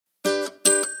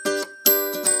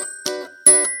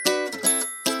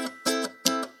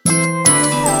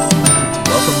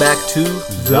back to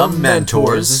The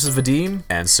Mentors. This is Vadim.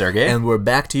 And Sergey. And we're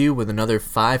back to you with another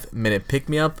 5-minute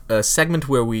pick-me-up, a segment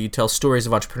where we tell stories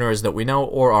of entrepreneurs that we know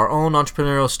or our own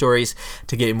entrepreneurial stories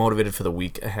to get you motivated for the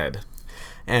week ahead.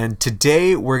 And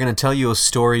today we're going to tell you a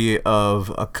story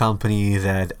of a company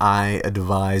that I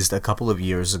advised a couple of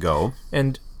years ago.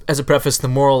 And as a preface, the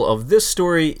moral of this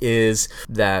story is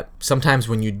that sometimes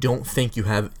when you don't think you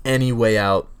have any way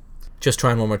out, just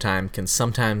trying one more time can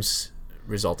sometimes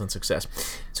result in success.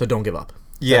 So don't give up.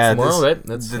 Yeah, that's the moral, right?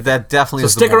 That definitely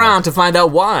is the moral. So stick around to find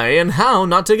out why and how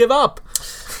not to give up.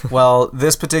 Well,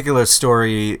 this particular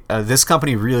story, this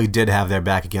company really did have their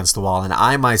back against the wall, and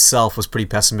I myself was pretty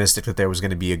pessimistic that there was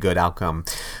going to be a good outcome.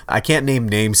 I can't name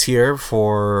names here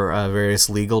for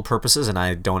various legal purposes, and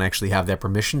I don't actually have their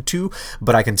permission to,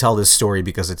 but I can tell this story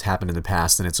because it's happened in the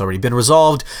past and it's already been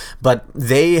resolved. But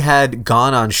they had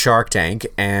gone on Shark Tank,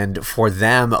 and for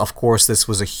them, of course, this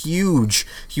was a huge,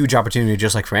 huge opportunity,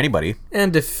 just like for anybody.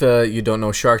 And if you don't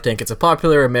know Shark Tank, it's a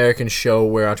popular American show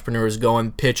where entrepreneurs go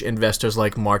and pitch investors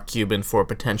like Mark Cuban for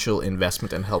potential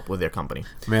investment and help with their company.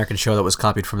 American show that was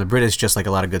copied from the British, just like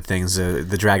a lot of good things.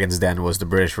 The Dragon's Den was the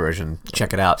British version.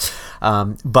 Check it out.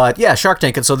 But yeah, Shark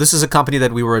Tank. And so this is a company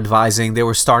that we were advising. They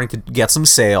were starting to get some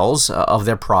sales of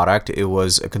their product. It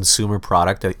was a consumer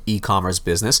product, an e-commerce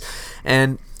business.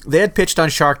 And they had pitched on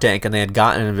Shark Tank, and they had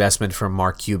gotten an investment from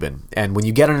Mark Cuban. And when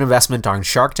you get an investment on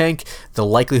Shark Tank, the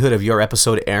likelihood of your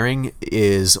episode airing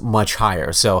is much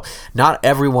higher. So not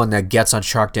everyone that gets on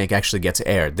Shark Tank actually gets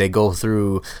aired. They go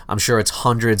through, I'm sure it's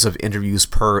hundreds of interviews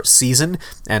per season,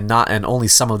 and only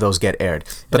some of those get aired.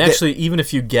 But actually, even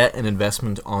if you get an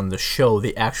investment on the show,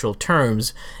 the actual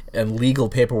terms and legal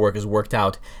paperwork is worked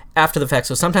out after the fact.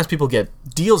 So sometimes people get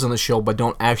deals on the show but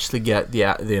don't actually get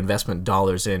the investment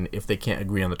dollars in if they can't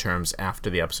agree on the terms after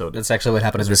the episode. That's actually what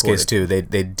happened in this case too. They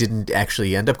didn't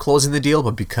actually end up closing the deal,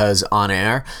 but because on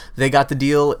air they got the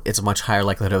deal, it's a much higher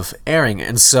likelihood of airing.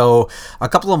 And so a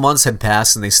couple of months had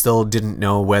passed and they still didn't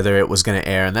know whether it was going to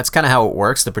air. And that's kind of how it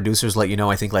works. The producers let you know,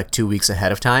 I think, like 2 weeks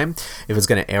ahead of time if it's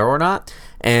going to air or not.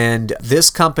 And this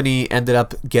company ended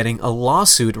up getting a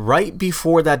lawsuit right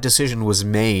before that decision was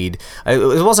made.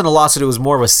 It wasn't a lawsuit, it was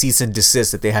more of a cease and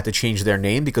desist that they had to change their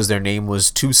name because their name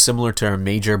was too similar to a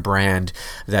major brand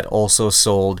that also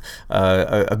sold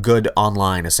a good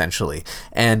online, essentially.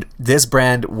 And this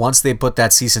brand, once they put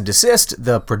that cease and desist,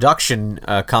 the production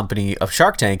company of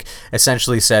Shark Tank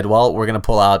essentially said, well, we're going to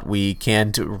pull out. We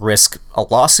can't risk a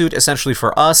lawsuit, essentially,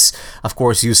 for us. Of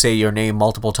course, you say your name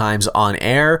multiple times on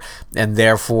air, and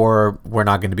therefore we're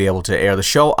not going to be able to air the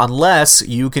show unless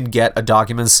you can get a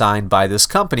document signed by this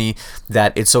company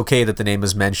that it's okay that the name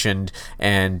is mentioned,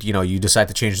 and you decide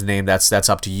to change the name. That's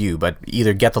up to you. But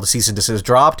either get the cease and desist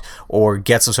dropped or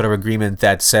get some sort of agreement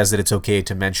that says that it's okay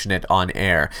to mention it on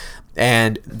air.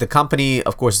 And the company,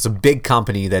 of course, it's a big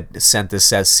company that sent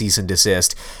this as cease and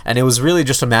desist. And it was really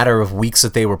just a matter of weeks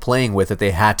that they were playing with that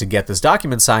they had to get this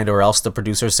document signed, or else the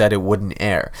producer said it wouldn't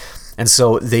air. And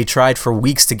so they tried for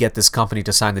weeks to get this company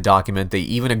to sign the document. They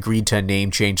even agreed to a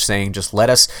name change, saying, just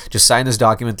sign this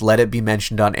document, let it be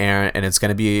mentioned on air, and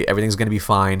everything's going to be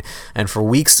fine. And for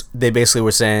weeks, they basically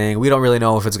were saying, we don't really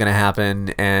know if it's going to happen,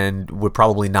 and we're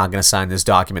probably not going to sign this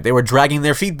document. They were dragging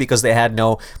their feet because they had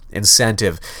no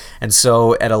incentive. And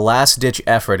so at a last-ditch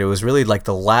effort, it was really like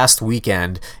the last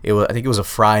weekend, I think it was a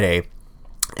Friday,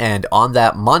 and on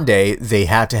that Monday, they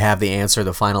had to have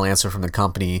the final answer from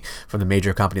the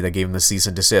major company that gave them the cease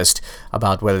and desist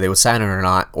about whether they would sign it or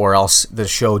not, or else the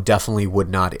show definitely would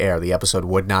not air. The episode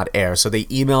would not air. So they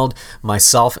emailed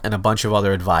myself and a bunch of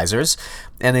other advisors,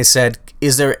 and they said,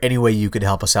 is there any way you could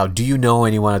help us out? Do you know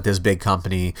anyone at this big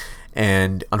company?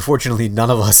 And unfortunately, none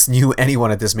of us knew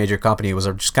anyone at this major company. It was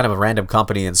just kind of a random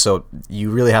company, and so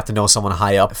you really have to know someone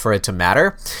high up for it to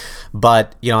matter.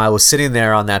 But, I was sitting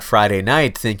there on that Friday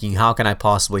night thinking, how can I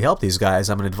possibly help these guys?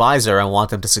 I'm an advisor. I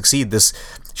want them to succeed. This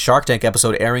Shark Tank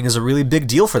episode airing is a really big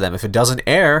deal for them. If it doesn't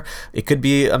air, it could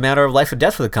be a matter of life or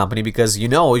death for the company because,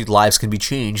 lives can be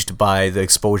changed by the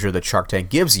exposure that Shark Tank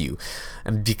gives you.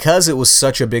 And because it was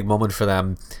such a big moment for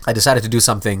them, I decided to do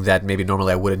something that maybe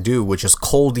normally I wouldn't do, which is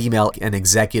cold email an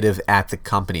executive at the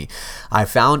company. I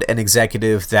found an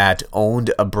executive that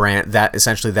owned a brand,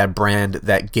 that brand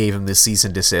that gave him the cease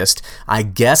and desist. I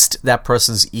guessed that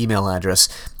person's email address,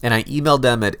 and I emailed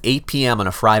them at 8 p.m. on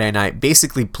a Friday night,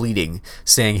 basically pleading,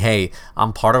 saying, hey,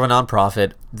 I'm part of a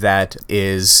nonprofit. that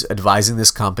is advising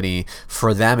this company.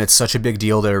 For them, it's such a big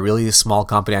deal. They're really a small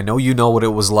company. I know you know what it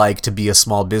was like to be a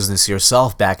small business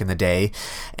yourself back in the day,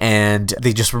 and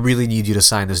they just really need you to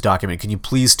sign this document. Can you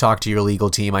please talk to your legal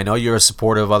team? I know you're a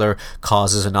supporter of other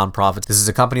causes and nonprofits. This is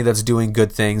a company that's doing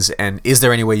good things, and is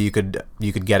there any way you could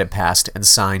get it passed and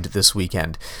signed this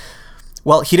weekend?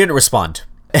 Well, he didn't respond.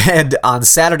 And on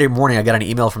Saturday morning, I got an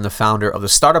email from the founder of the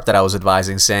startup that I was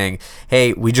advising saying,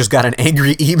 hey, we just got an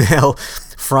angry email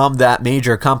from that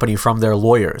major company, from their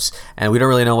lawyers, and we don't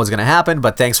really know what's going to happen,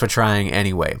 but thanks for trying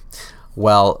anyway.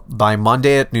 Well, by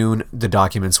Monday at noon, the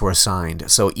documents were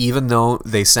signed. So even though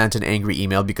they sent an angry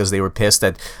email because they were pissed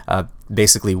that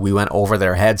basically we went over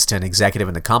their heads to an executive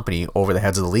in the company, over the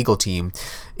heads of the legal team,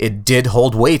 it did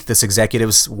hold weight. This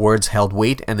executive's words held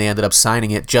weight, and they ended up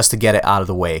signing it just to get it out of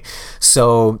the way.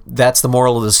 So that's the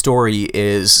moral of the story,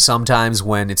 is sometimes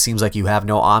when it seems like you have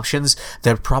no options,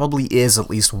 there probably is at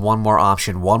least one more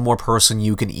option, one more person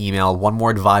you can email, one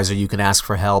more advisor you can ask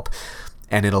for help,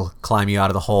 and it'll climb you out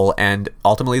of the hole. And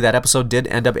ultimately, that episode did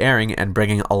end up airing and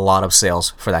bringing a lot of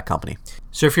sales for that company.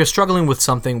 So if you're struggling with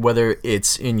something, whether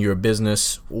it's in your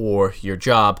business or your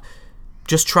job,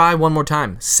 just try one more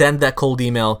time. Send that cold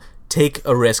email. Take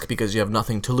a risk because you have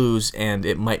nothing to lose, and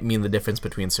it might mean the difference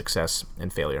between success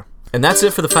and failure. And that's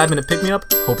it for the 5-Minute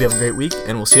Pick-Me-Up. Hope you have a great week,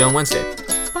 and we'll see you on Wednesday.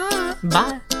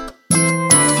 Bye.